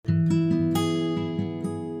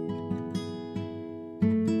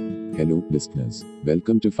Hello, listeners.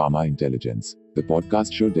 Welcome to Pharma Intelligence, the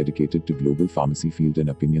podcast show dedicated to global pharmacy field and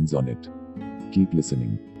opinions on it. Keep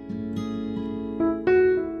listening.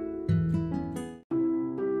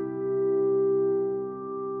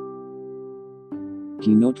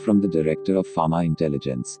 Keynote from the Director of Pharma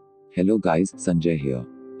Intelligence. Hello guys, Sanjay here.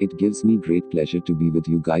 It gives me great pleasure to be with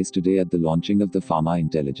you guys today at the launching of the Pharma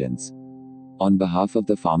Intelligence. On behalf of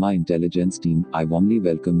the Pharma Intelligence team, I warmly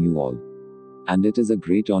welcome you all. And it is a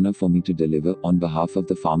great honor for me to deliver, on behalf of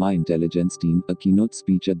the Pharma Intelligence team, a keynote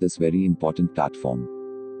speech at this very important platform.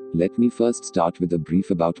 Let me first start with a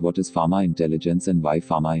brief about what is Pharma Intelligence and why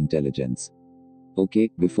Pharma Intelligence.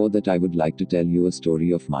 Okay, before that I would like to tell you a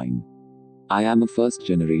story of mine. I am a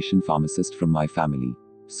first-generation pharmacist from my family.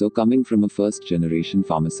 So coming from a first-generation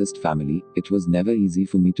pharmacist family, it was never easy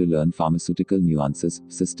for me to learn pharmaceutical nuances,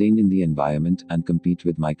 sustain in the environment, and compete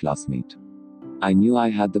with my classmate. I knew I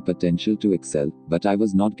had the potential to excel, but I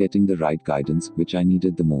was not getting the right guidance, which I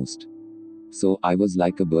needed the most. So, I was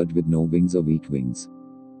like a bird with no wings or weak wings.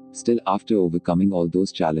 Still, after overcoming all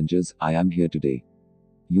those challenges, I am here today.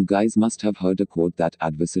 You guys must have heard a quote that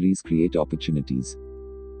adversaries create opportunities.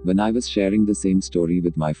 When I was sharing the same story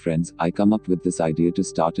with my friends, I come up with this idea to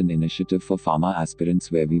start an initiative for pharma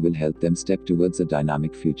aspirants where we will help them step towards a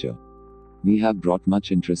dynamic future. We have brought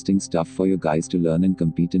much interesting stuff for you guys to learn and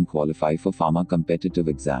compete and qualify for pharma competitive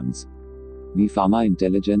exams. We Pharma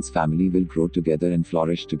Intelligence family will grow together and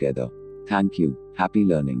flourish together. Thank you. Happy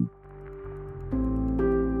learning.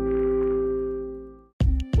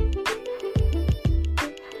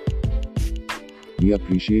 We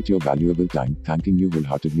appreciate your valuable time, thanking you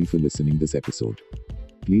wholeheartedly for listening this episode.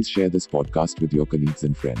 Please share this podcast with your colleagues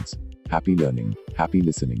and friends. Happy learning, happy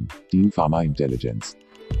listening. Team Pharma Intelligence.